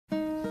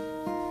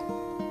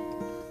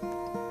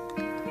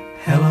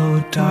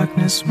Hello,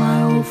 darkness,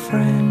 my old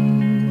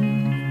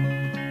friend.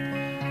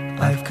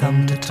 I've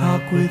come to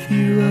talk with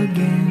you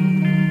again.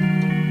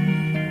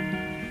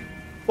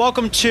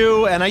 Welcome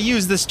to, and I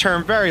use this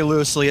term very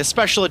loosely, a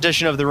special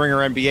edition of the Ringer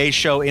NBA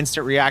show,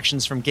 instant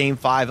reactions from Game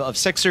 5 of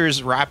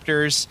Sixers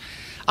Raptors.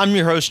 I'm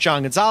your host,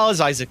 John Gonzalez.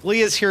 Isaac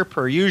Lee is here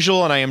per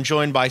usual, and I am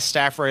joined by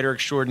staff writer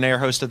extraordinaire,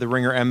 host of the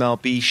Ringer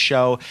MLB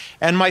show,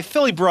 and my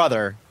Philly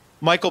brother,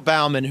 Michael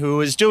Baumann, who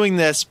is doing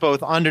this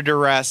both under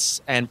duress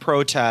and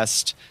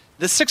protest.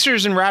 The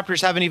Sixers and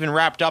Raptors haven't even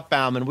wrapped up,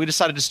 Baumann. We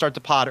decided to start the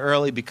pod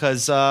early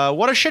because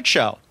what a shit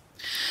show.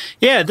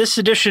 Yeah, this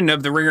edition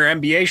of the Ringer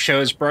NBA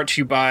show is brought to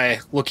you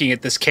by, looking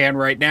at this can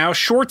right now,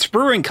 Shorts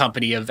Brewing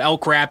Company of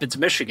Elk Rapids,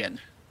 Michigan.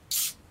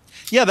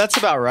 Yeah, that's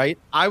about right.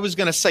 I was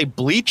going to say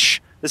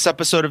bleach. This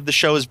episode of the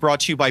show is brought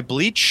to you by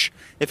Bleach.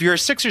 If you're a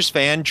Sixers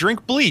fan,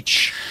 drink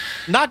bleach.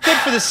 Not good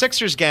for the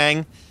Sixers,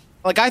 gang.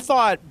 Like, I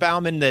thought,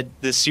 Baumann, that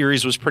this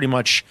series was pretty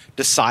much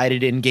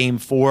decided in Game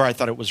 4. I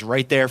thought it was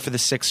right there for the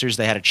Sixers.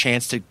 They had a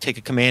chance to take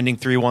a commanding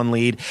 3-1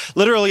 lead.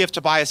 Literally, if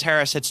Tobias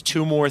Harris hits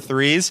 2 more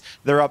threes,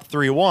 they're up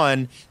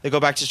 3-1. They go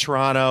back to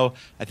Toronto.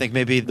 I think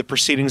maybe the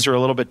proceedings are a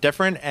little bit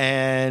different,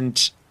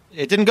 and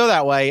it didn't go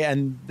that way.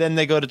 And then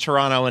they go to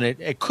Toronto, and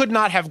it could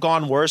not have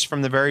gone worse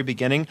from the very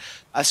beginning,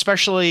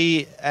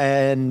 especially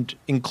and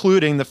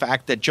including the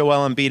fact that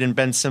Joel Embiid and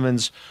Ben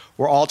Simmons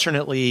were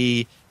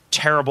alternately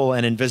terrible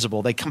and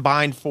invisible. They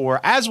combined for,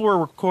 as we're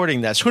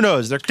recording this, who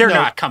knows? They're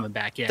not coming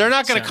back in. They're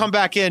not going to come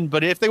back in,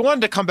 but if they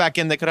wanted to come back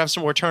in, they could have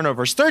some more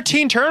turnovers.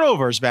 13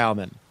 turnovers,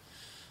 Baumann.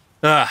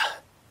 It's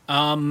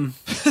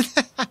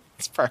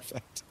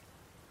perfect.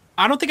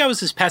 I don't think I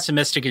was as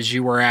pessimistic as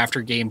you were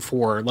after Game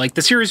 4. Like,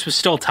 the series was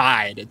still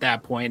tied at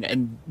that point,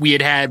 and we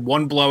had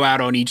one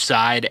blowout on each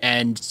side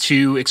and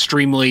 2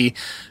 extremely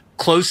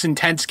close,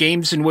 intense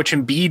games in which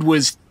Embiid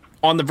was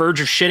on the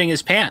verge of shitting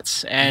his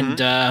pants.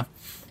 And,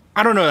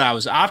 I don't know that I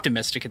was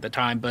optimistic at the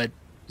time, but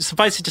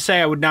suffice it to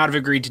say, I would not have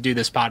agreed to do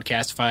this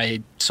podcast if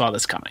I saw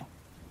this coming.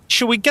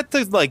 Should we get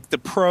the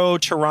pro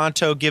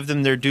Toronto, give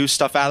them their due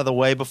stuff out of the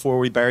way before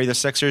we bury the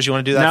Sixers? You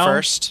want to do that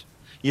first?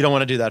 You don't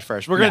want to do that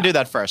first. We're going to do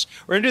that first.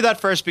 We're going to do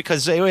that first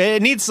because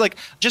it needs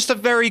just a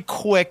very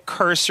quick,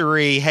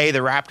 cursory, hey, the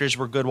Raptors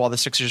were good while the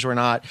Sixers were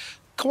not.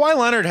 Kawhi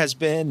Leonard has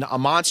been a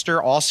monster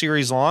all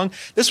series long.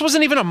 This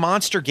wasn't even a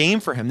monster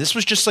game for him. This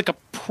was just like a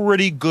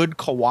pretty good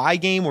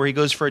Kawhi game where he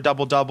goes for a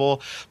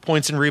double-double,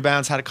 points and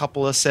rebounds, had a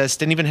couple assists,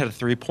 didn't even hit a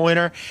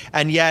three-pointer.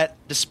 And yet,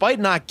 despite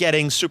not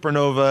getting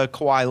supernova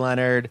Kawhi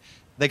Leonard,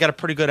 they got a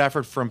pretty good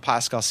effort from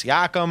Pascal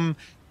Siakam.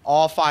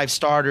 All 5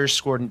 starters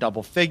scored in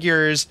double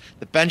figures.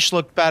 The bench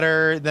looked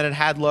better than it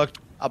had looked.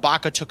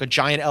 Ibaka took a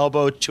giant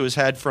elbow to his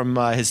head from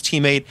his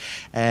teammate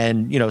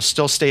and,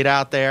 still stayed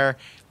out there.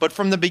 But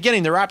from the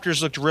beginning, the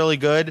Raptors looked really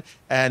good,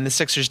 and the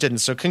Sixers didn't.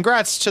 So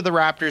congrats to the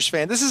Raptors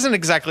fan. This isn't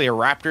exactly a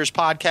Raptors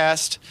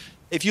podcast.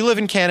 If you live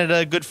in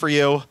Canada, good for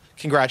you.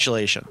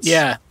 Congratulations.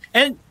 Yeah,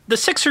 and the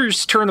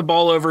Sixers turned the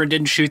ball over and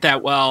didn't shoot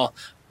that well,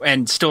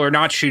 and still are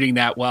not shooting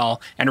that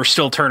well, and are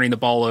still turning the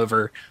ball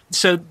over.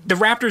 So the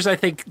Raptors, I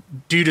think,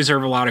 do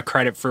deserve a lot of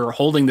credit for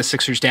holding the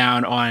Sixers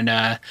down on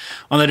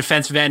the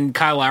defensive end.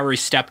 Kyle Lowry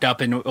stepped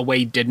up in a way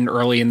he didn't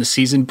early in the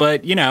season,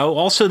 but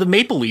also the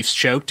Maple Leafs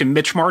choked, and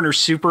Mitch Marner's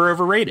super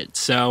overrated.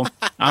 So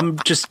I'm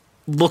just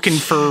looking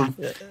for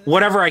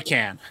whatever I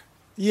can.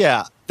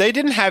 Yeah, they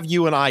didn't have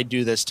you and I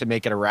do this to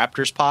make it a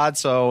Raptors pod,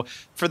 so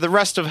for the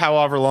rest of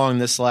however long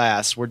this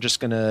lasts, we're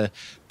just going to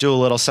do a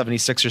little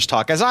 76ers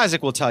talk. As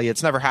Isaac will tell you,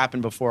 it's never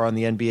happened before on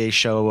the NBA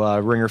show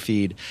Ringer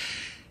feed.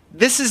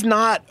 This is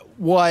not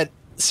what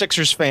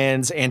Sixers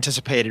fans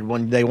anticipated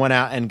when they went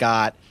out and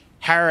got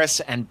Harris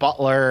and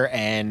Butler,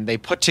 and they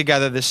put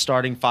together this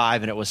starting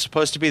 5, and it was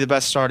supposed to be the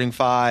best starting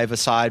 5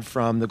 aside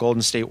from the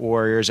Golden State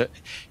Warriors.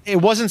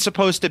 It wasn't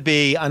supposed to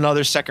be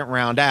another second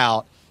round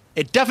out.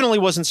 It definitely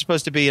wasn't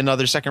supposed to be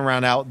another second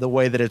round out the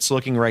way that it's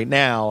looking right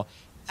now.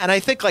 And I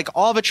think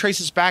all of it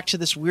traces back to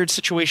this weird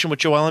situation with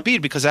Joel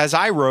Embiid, because as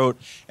I wrote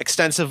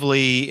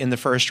extensively in the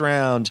first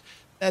round,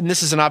 and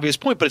this is an obvious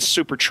point, but it's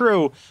super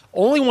true,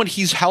 only when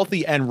he's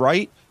healthy and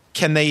right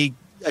can they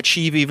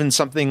achieve even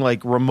something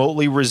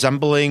remotely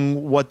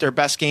resembling what their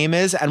best game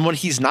is. And when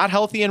he's not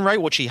healthy and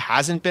right, which he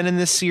hasn't been in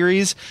this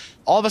series,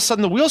 all of a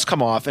sudden the wheels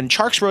come off. And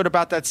Charks wrote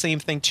about that same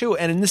thing too.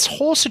 And in this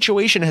whole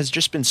situation has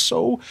just been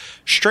so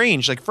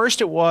strange. First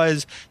it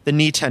was the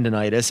knee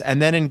tendonitis, and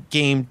then in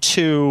Game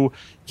 2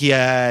 he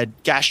had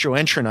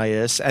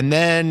gastroenteritis, and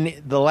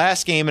then the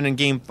last game and in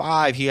Game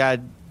 5 he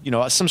had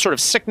some sort of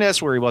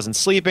sickness where he wasn't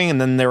sleeping,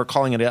 and then they were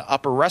calling it an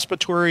upper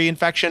respiratory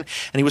infection,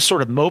 and he was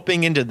sort of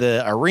moping into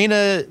the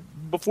arena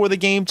before the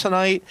game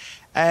tonight.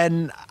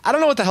 And I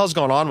don't know what the hell's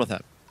going on with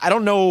him. I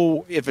don't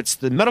know if it's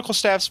the medical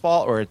staff's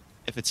fault or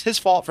if it's his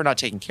fault for not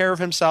taking care of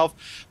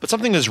himself, but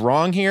something is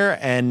wrong here,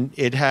 and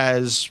it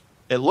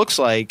looks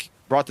like,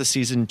 brought the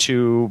season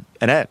to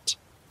an end.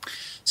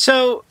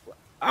 So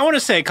I want to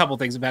say a couple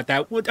things about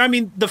that. I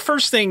mean, the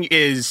first thing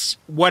is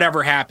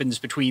whatever happens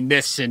between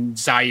this and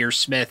Zaire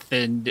Smith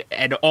and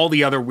all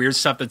the other weird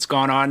stuff that's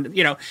gone on.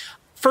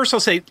 First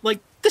I'll say,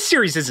 this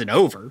series isn't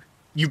over.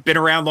 you've been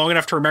around long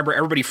enough to remember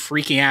everybody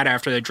freaking out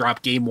after they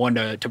dropped game 1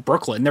 to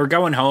Brooklyn. They're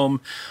going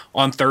home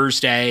on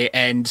Thursday,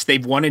 and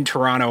they've won in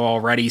Toronto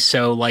already.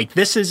 So, like,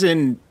 this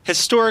isn't...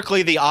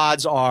 Historically, the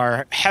odds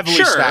are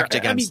heavily stacked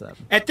against them.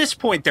 At this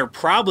point, they're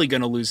probably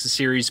going to lose the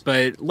series,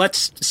 but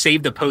let's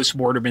save the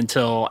postmortem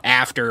until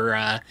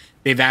after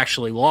they've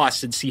actually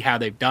lost and see how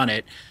they've done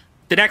it.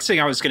 The next thing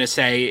I was going to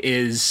say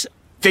is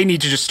they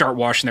need to just start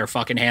washing their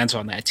fucking hands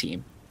on that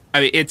team. I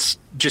mean, it's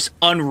just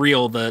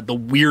unreal, the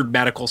weird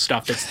medical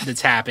stuff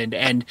that's happened.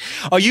 And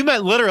oh, you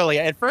meant literally.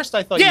 At first,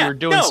 I thought you were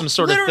doing some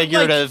sort of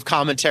figurative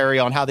commentary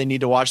on how they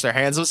need to wash their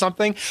hands with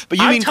something. But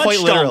you mean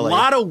quite literally. I've touched a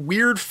lot of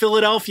weird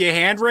Philadelphia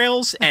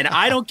handrails, and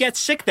I don't get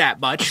sick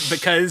that much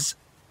because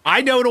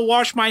I know to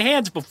wash my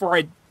hands before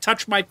I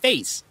touch my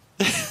face.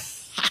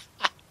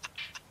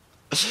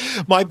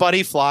 My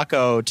buddy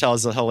Flacco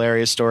tells a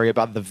hilarious story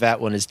about the vet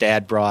when his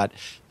dad brought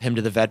him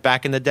to the vet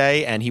back in the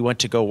day, and he went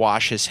to go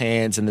wash his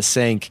hands in the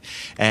sink,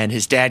 and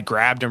his dad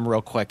grabbed him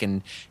real quick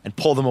and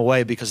pulled him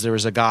away because there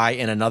was a guy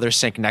in another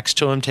sink next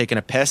to him taking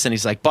a piss, and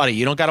he's like, buddy,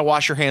 you don't got to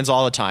wash your hands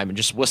all the time, and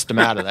just whisked him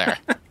out of there.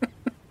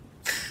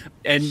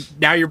 And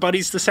now your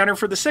buddy's the center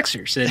for the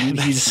Sixers, and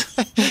he's...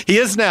 He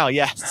is now,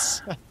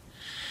 yes.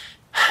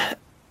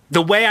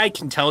 The way I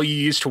can tell you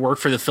used to work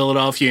for the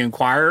Philadelphia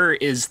Inquirer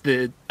is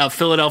the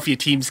Philadelphia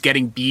team's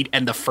getting beat,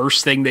 and the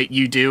first thing that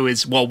you do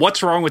is, well,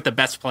 what's wrong with the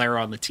best player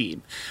on the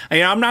team? I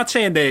mean, I'm not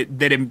saying that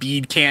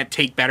Embiid can't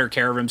take better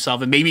care of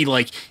himself, and maybe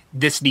like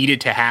this needed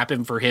to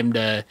happen for him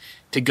to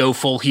go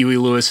full Huey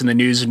Lewis in the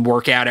news and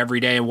work out every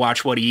day and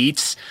watch what he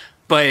eats.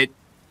 But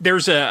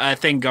there's a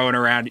thing going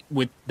around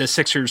with the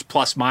Sixers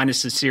plus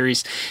minus this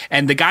series,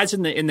 and the guys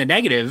in the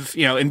negative,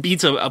 you know,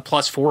 Embiid's a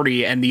plus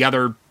 40, and the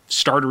other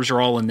starters are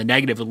all in the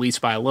negative, at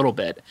least by a little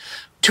bit.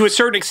 To a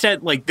certain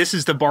extent, like, this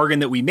is the bargain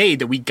that we made,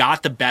 that we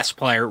got the best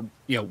player,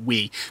 you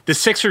know, the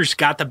Sixers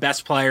got the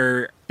best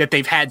player that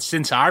they've had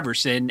since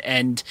Iverson,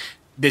 and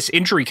this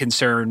injury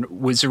concern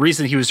was the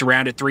reason he was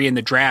around at 3 in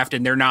the draft,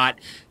 and they're not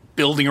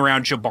building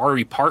around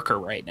Jabari Parker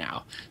right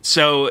now.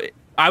 So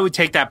I would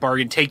take that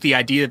bargain, take the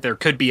idea that there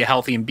could be a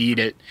healthy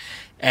Embiid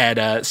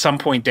at some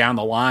point down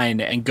the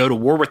line, and go to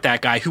war with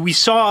that guy who we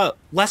saw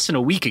less than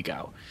a week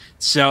ago.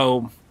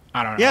 So...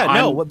 I don't know. Yeah,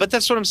 no, but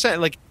that's what I'm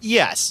saying. Like,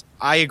 yes,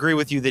 I agree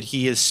with you that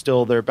he is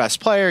still their best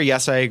player.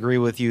 Yes, I agree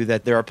with you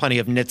that there are plenty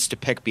of nits to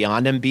pick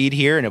beyond Embiid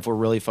here. And if we're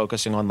really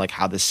focusing on like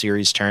how this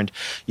series turned,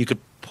 you could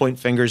point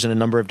fingers in a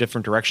number of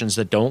different directions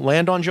that don't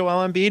land on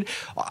Joel Embiid.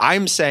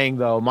 I'm saying,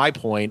 though, my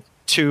point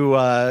to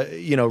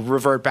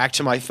revert back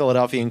to my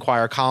Philadelphia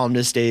Inquirer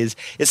columnist days,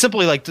 it's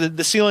simply like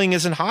the ceiling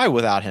isn't high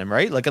without him,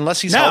 right? Like, unless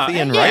he's healthy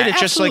and right,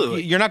 it's absolutely. Just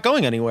like you're not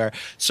going anywhere.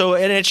 So,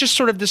 and it's just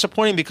sort of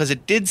disappointing because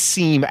it did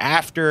seem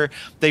after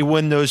they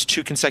win those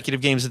 2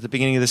 consecutive games at the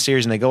beginning of the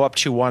series and they go up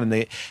 2-1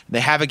 and they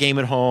have a game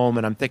at home,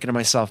 and I'm thinking to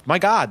myself, my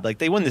God, like,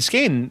 they win this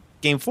game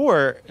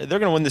 4, they're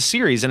going to win the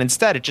series. And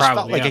instead, it just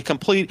felt like it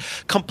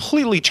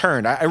completely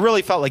turned. I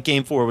really felt like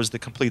game 4 was the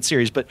complete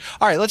series. But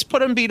all right, let's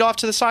put Embiid off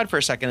to the side for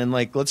a second and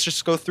like let's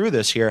just go through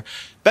this here.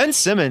 Ben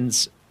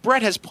Simmons,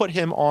 Brett has put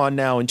him on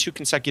now in 2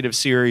 consecutive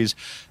series,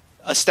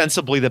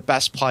 ostensibly the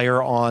best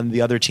player on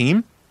the other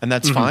team, and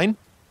that's fine.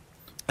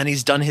 And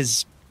he's done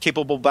his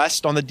capable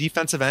best on the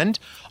defensive end.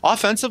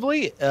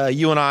 Offensively,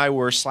 you and I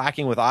were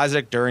slacking with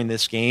Isaac during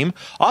this game.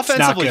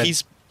 Offensively,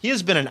 he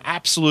has been an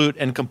absolute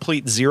and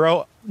complete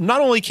zero.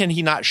 Not only can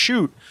he not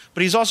shoot,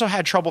 but he's also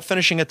had trouble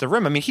finishing at the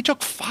rim. I mean, he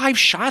took 5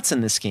 shots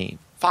in this game.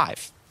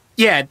 5.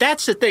 Yeah,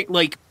 that's the thing.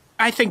 Like,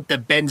 I think the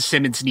Ben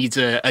Simmons needs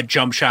a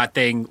jump shot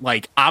thing.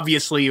 Like,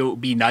 obviously, it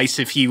would be nice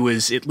if he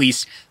was at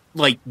least,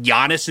 like,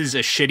 Giannis is a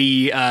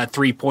shitty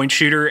three-point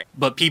shooter,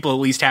 but people at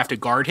least have to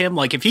guard him.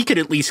 Like, if he could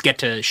at least get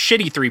to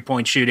shitty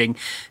three-point shooting,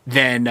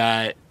 then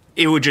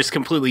it would just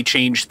completely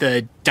change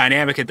the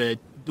dynamic of the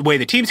way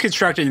the team's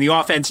constructed in the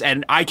offense,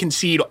 and I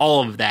concede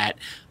all of that.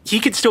 He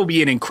could still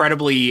be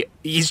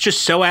he's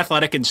just so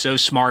athletic and so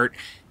smart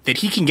that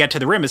he can get to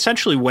the rim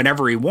essentially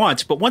whenever he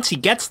wants. But once he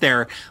gets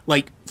there,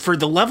 like, for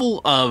the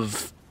level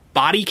of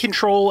body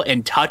control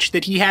and touch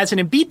that he has, and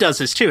Embiid does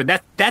this too,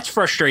 and that's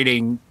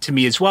frustrating to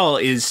me as well,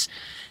 is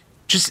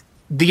just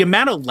the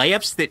amount of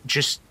layups that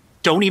just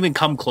don't even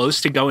come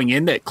close to going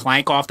in, that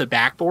clank off the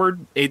backboard.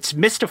 It's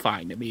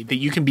mystifying to me that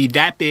you can be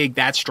that big,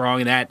 that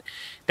strong, and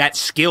that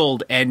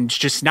skilled and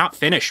just not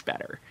finish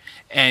better.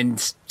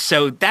 And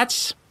so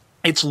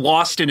it's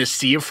lost in a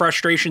sea of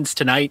frustrations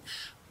tonight.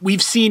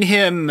 We've seen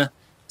him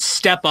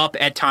step up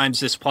at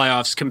times this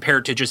playoffs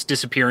compared to just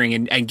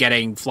disappearing and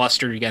getting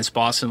flustered against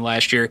Boston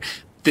last year.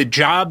 The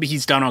job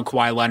he's done on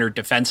Kawhi Leonard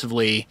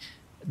defensively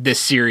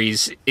this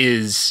series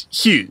is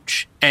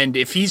huge. And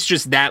if he's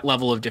just that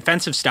level of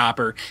defensive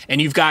stopper,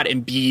 and you've got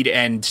Embiid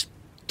and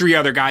 3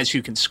 other guys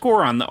who can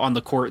score on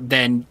the court,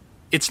 then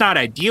it's not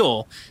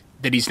ideal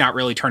that he's not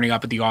really turning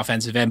up at the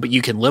offensive end, but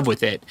you can live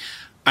with it.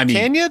 I mean,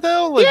 can you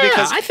though? Like, yeah,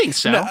 because, I think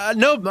so.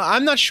 No,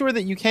 I'm not sure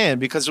that you can,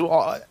 because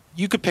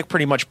you could pick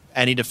pretty much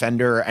any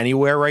defender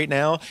anywhere right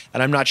now,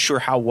 and I'm not sure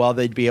how well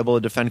they'd be able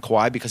to defend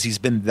Kawhi because he's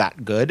been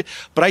that good.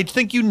 But I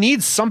think you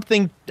need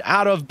something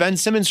out of Ben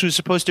Simmons, who's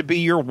supposed to be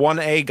your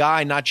 1A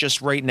guy, not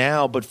just right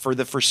now, but for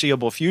the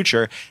foreseeable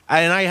future.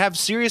 And I have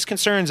serious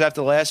concerns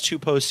after the last 2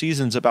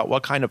 postseasons about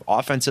what kind of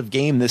offensive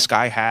game this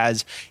guy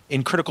has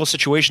in critical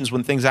situations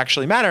when things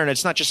actually matter. And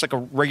it's not just like a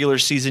regular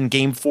season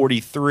game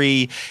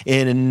 43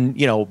 in,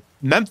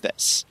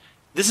 Memphis.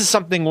 This is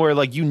something where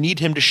like you need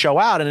him to show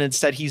out, and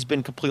instead he's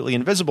been completely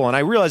invisible. And I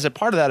realize that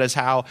part of that is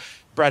how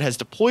Brett has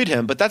deployed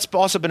him, but that's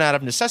also been out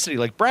of necessity.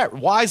 Like Brett,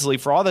 wisely,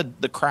 for all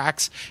the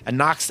cracks and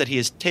knocks that he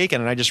has taken,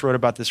 and I just wrote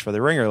about this for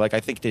The Ringer, like I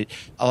think that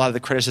a lot of the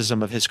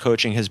criticism of his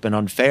coaching has been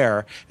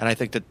unfair, and I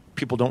think that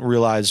people don't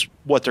realize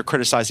what they're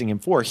criticizing him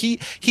for. He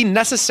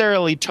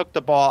necessarily took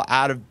the ball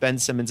out of Ben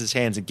Simmons'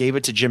 hands and gave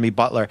it to Jimmy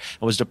Butler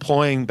and was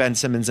deploying Ben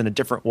Simmons in a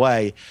different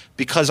way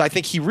because I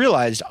think he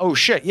realized, oh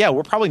shit, yeah,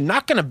 we're probably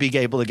not going to be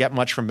able to get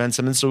much from Ben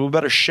Simmons, so we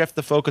better shift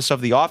the focus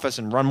of the offense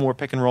and run more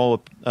pick and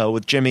roll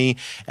with Jimmy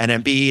and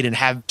Embiid and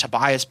have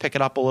Tobias pick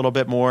it up a little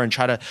bit more and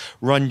try to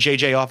run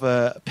JJ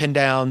off pin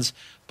downs.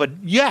 But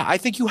yeah, I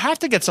think you have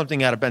to get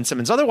something out of Ben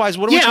Simmons. Otherwise,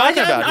 what are we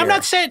talking about here?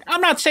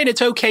 I'm not saying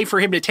it's okay for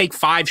him to take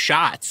 5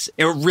 shots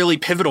in a really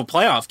pivotal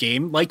playoff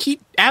game. Like,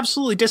 he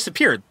absolutely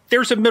disappeared.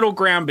 There's a middle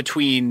ground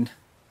between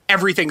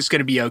everything's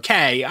going to be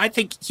okay. I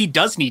think he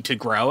does need to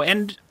grow,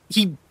 and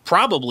he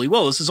probably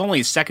will. This is only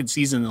his 2nd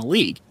season in the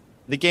league.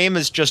 The game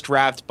is just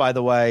wrapped, by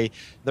the way.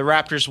 The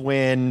Raptors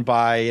win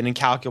by an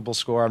incalculable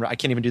score. I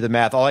can't even do the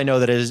math. All I know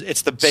that is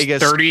it's the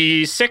biggest.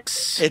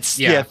 36? It's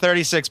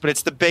 36, but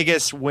it's the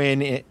biggest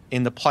win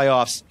in the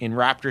playoffs in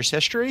Raptors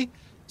history.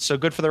 So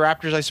good for the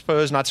Raptors, I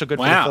suppose. Not so good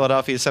for the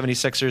Philadelphia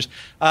 76ers.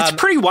 It's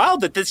pretty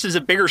wild that this is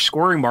a bigger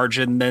scoring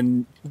margin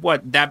than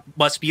that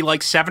must be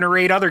like 7 or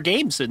 8 other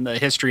games in the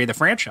history of the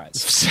franchise.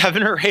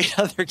 7 or 8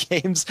 other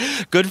games.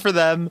 Good for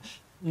them.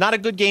 Not a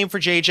good game for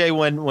JJ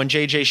when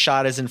JJ's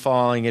shot isn't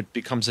falling. It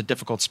becomes a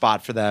difficult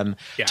spot for them.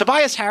 Yeah.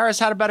 Tobias Harris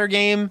had a better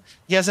game.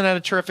 He hasn't had a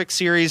terrific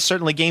series.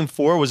 Certainly game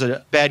 4 was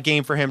a bad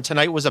game for him.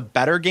 Tonight was a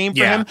better game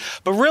for him.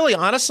 But really,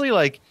 honestly,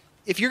 like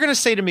if you're going to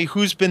say to me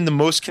who's been the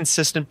most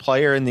consistent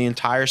player in the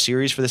entire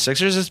series for the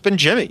Sixers, it's been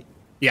Jimmy.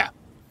 Yeah.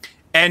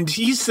 And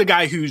he's the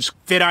guy whose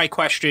fit I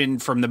question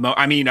from the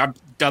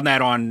I've done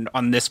that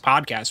on this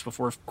podcast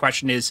before.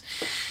 Question is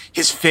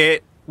his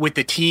fit with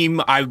the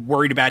team. I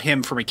worried about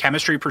him from a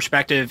chemistry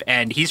perspective,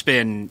 and he's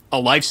been a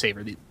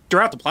lifesaver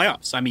throughout the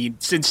playoffs. I mean,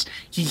 since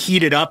he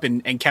heated up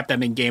and kept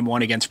them in game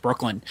 1 against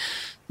Brooklyn.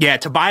 Yeah,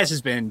 Tobias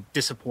has been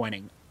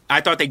disappointing.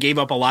 I thought they gave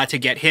up a lot to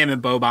get him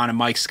and Baumann and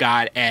Mike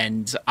Scott,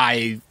 and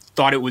I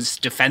thought it was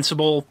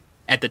defensible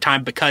at the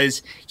time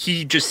because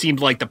he just seemed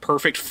like the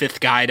perfect 5th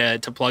guy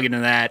to plug into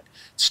that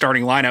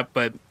starting lineup.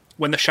 But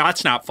when the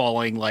shot's not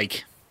falling,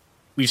 like,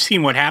 we've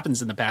seen what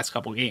happens in the past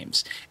couple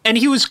games. And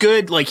he was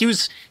good. Like, he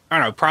was, I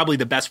don't know, probably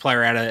the best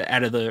player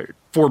out of the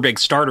 4 big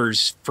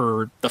starters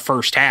for the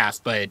first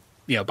half. But,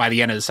 by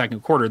the end of the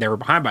second quarter, they were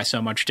behind by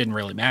so much, it didn't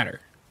really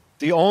matter.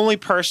 The only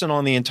person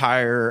on the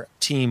entire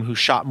team who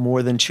shot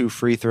more than 2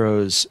 free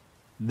throws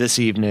this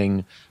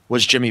evening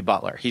was Jimmy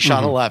Butler. He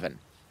shot 11.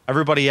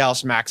 Everybody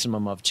else,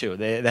 maximum of 2.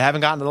 They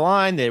haven't gotten to the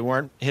line. They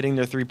weren't hitting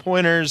their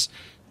 3-pointers.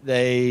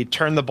 They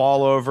turned the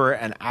ball over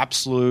an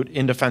absolute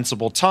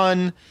indefensible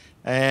ton.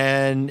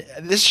 And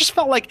this just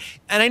felt like,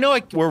 and I know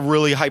we're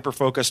really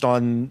hyper-focused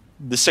on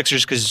the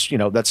Sixers because,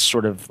 that's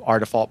sort of our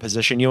default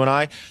position, you and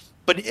I.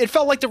 But it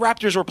felt like the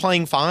Raptors were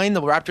playing fine.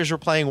 The Raptors were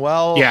playing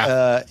well.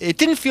 Yeah. It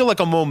didn't feel like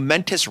a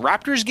momentous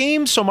Raptors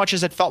game so much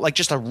as it felt like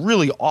just a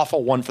really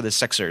awful one for the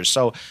Sixers.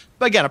 So,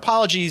 again,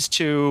 apologies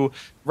to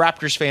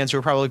Raptors fans who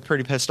are probably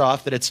pretty pissed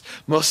off that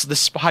most of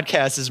this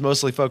podcast is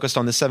mostly focused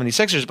on the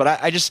 76ers. But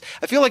I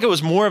feel like it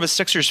was more of a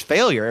Sixers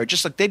failure.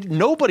 Just like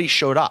nobody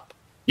showed up.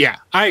 Yeah,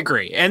 I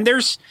agree. And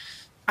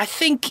I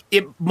think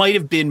it might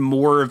have been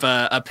more of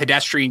a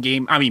pedestrian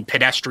game. I mean,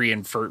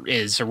 pedestrian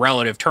is a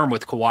relative term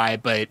with Kawhi,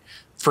 but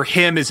for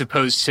him as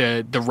opposed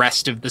to the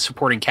rest of the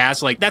supporting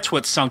cast, like that's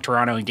what sunk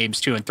Toronto in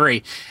games 2 and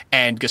 3.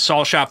 And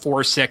Gasol shot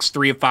 4-6,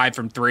 3 of 5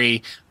 from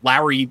 3.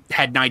 Lowry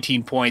had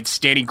 19 points.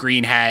 Danny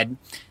Green had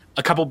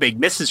a couple big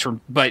misses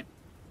but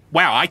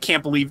wow, I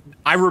can't believe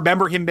I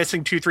remember him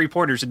missing 2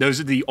 3-pointers, and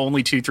those are the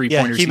only 2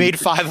 3-pointers. He made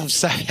 5 of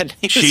 7.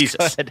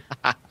 Jesus. Good.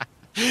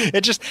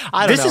 It just,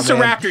 I don't know. This is a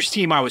Raptors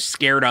team I was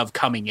scared of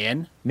coming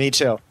in. Me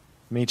too.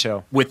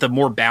 With a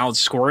more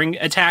balanced scoring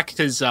attack,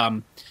 because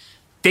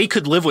they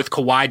could live with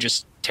Kawhi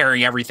just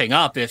tearing everything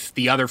up if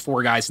the other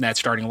 4 guys in that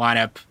starting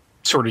lineup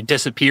sort of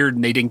disappeared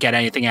and they didn't get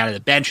anything out of the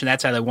bench, and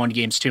that's how they won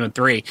games 2 and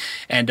 3.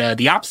 And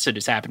the opposite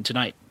has happened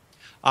tonight.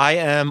 I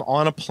am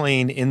on a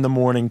plane in the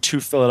morning to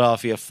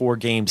Philadelphia for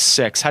game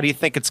 6. How do you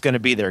think it's going to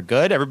be there?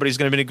 Good? Everybody's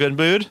going to be in a good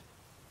mood?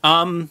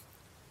 I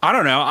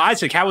don't know.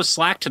 Isaac, how was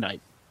Slack tonight?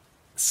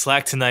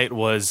 Slack tonight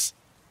was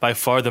by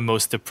far the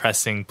most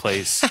depressing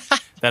place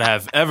that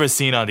I've ever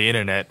seen on the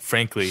internet.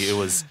 Frankly, it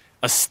was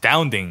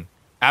astounding,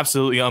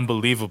 absolutely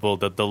unbelievable,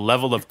 the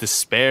level of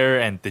despair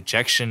and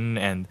dejection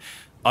and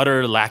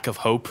utter lack of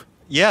hope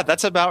Yeah,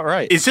 that's about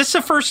right. Is this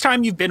the first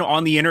time you've been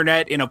on the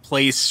internet in a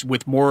place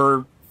with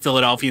more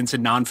Philadelphians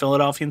and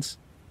non-Philadelphians?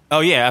 Oh,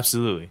 yeah,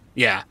 absolutely.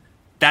 Yeah.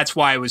 That's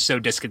why it was so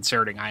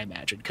disconcerting, I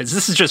imagine, because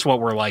this is just what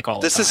we're like all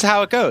the time. This is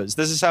how it goes.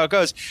 This is how it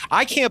goes.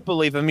 I can't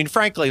believe, I mean,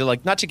 frankly,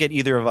 like, not to get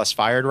either of us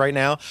fired right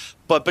now,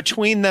 but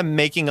between them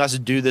making us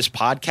do this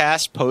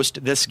podcast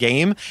post this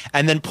game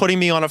and then putting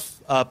me on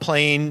a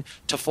plane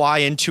to fly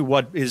into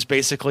what is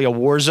basically a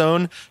war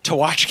zone to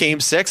watch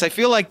Game 6, I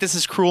feel like this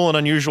is cruel and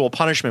unusual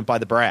punishment by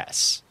the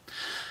brass.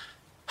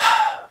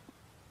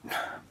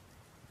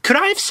 Could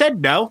I have said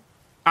no,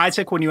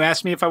 Isaac, when you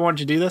asked me if I wanted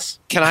to do this?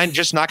 Can I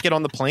just not get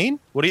on the plane?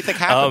 What do you think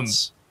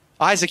happens?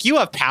 Isaac, you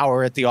have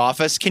power at the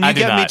office. Can you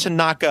get me to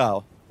not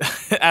go?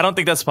 I don't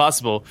think that's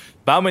possible.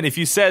 Baumann, if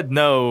you said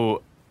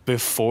no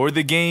before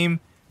the game,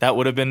 that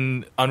would have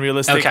been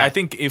unrealistic. Okay. I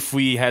think if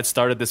we had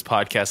started this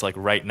podcast like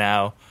right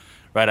now,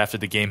 right after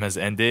the game has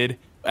ended,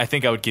 I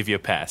think I would give you a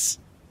pass.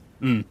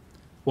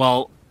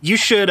 Well, you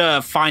should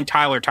find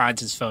Tyler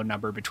Tynes' phone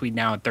number between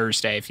now and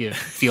Thursday if you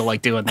feel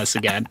like doing this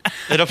again.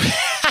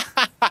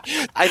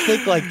 I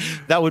think like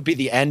that would be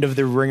the end of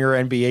the Ringer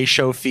NBA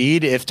show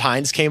feed if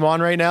Tynes came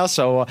on right now.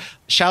 So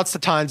shouts to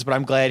Tynes, but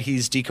I'm glad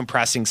he's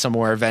decompressing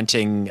somewhere,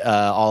 venting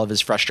all of his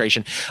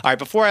frustration. All right,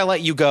 before I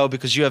let you go,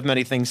 because you have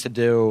many things to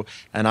do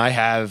and I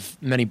have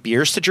many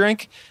beers to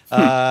drink,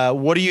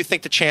 what do you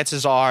think the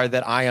chances are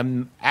that I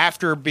am,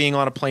 after being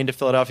on a plane to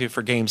Philadelphia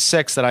for Game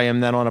 6, that I am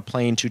then on a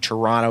plane to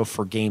Toronto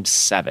for Game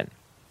 7?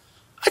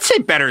 I'd say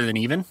better than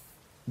even.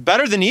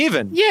 Better than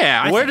even?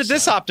 Yeah. Where did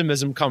this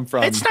optimism come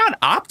from? It's not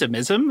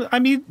optimism. I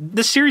mean,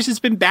 the series has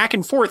been back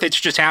and forth. It's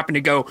just happened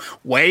to go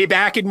way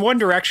back in one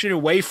direction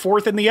and way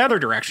forth in the other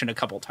direction a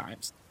couple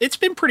times. It's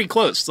been pretty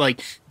close.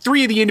 Like,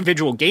 3 of the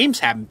individual games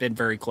haven't been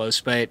very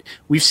close, but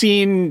we've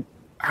seen,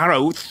 I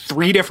don't know,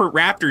 3 different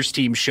Raptors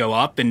teams show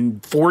up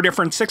and 4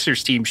 different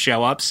Sixers teams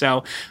show up.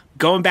 So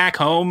going back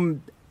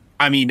home,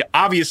 I mean,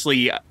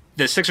 obviously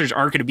the Sixers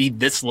aren't going to be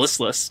this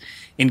listless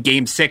in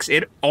Game 6.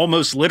 It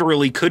almost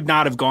literally could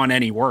not have gone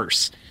any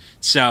worse.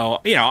 So,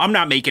 you know, I'm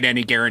not making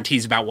any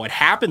guarantees about what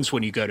happens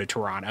when you go to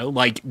Toronto.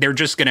 Like, they're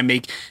just going to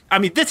make... I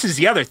mean, this is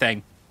the other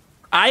thing.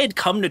 I had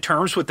come to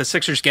terms with the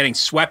Sixers getting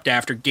swept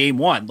after Game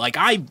 1. Like,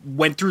 I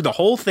went through the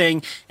whole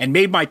thing and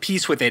made my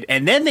peace with it,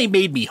 and then they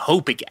made me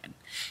hope again.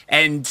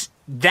 And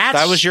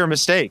that was your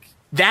mistake.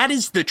 That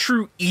is the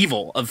true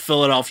evil of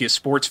Philadelphia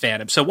sports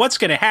fandom. So what's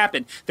going to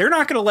happen? They're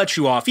not going to let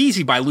you off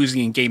easy by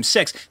losing in Game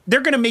 6. They're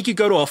going to make you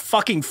go to a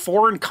fucking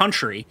foreign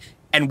country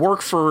and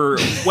work for,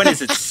 when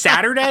is it,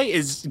 Saturday?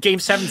 Is Game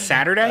 7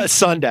 Saturday?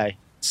 Sunday.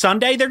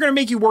 Sunday? They're going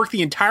to make you work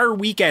the entire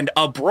weekend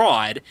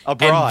abroad.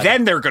 And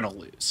then they're going to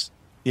lose.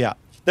 Yeah.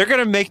 They're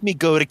going to make me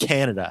go to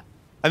Canada.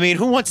 I mean,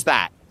 who wants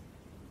that?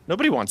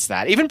 Nobody wants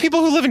that. Even people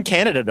who live in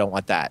Canada don't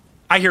want that.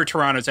 I hear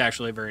Toronto's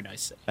actually a very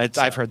nice city.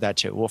 I've heard that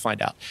too. We'll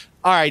find out.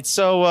 All right,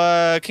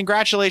 so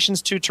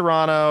congratulations to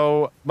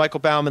Toronto. Michael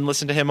Baumann,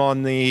 listen to him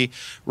on the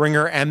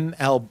Ringer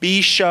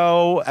MLB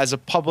show. As a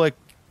public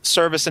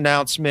service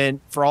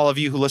announcement for all of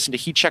you who listen to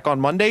Heat Check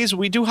on Mondays,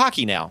 we do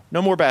hockey now.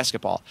 No more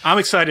basketball. I'm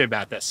excited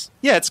about this.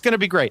 Yeah, it's going to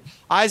be great.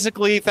 Isaac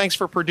Lee, thanks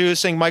for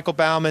producing. Michael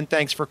Baumann,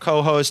 thanks for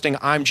co-hosting.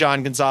 I'm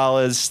John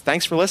Gonzalez.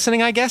 Thanks for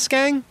listening, I guess,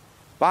 gang.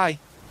 Bye.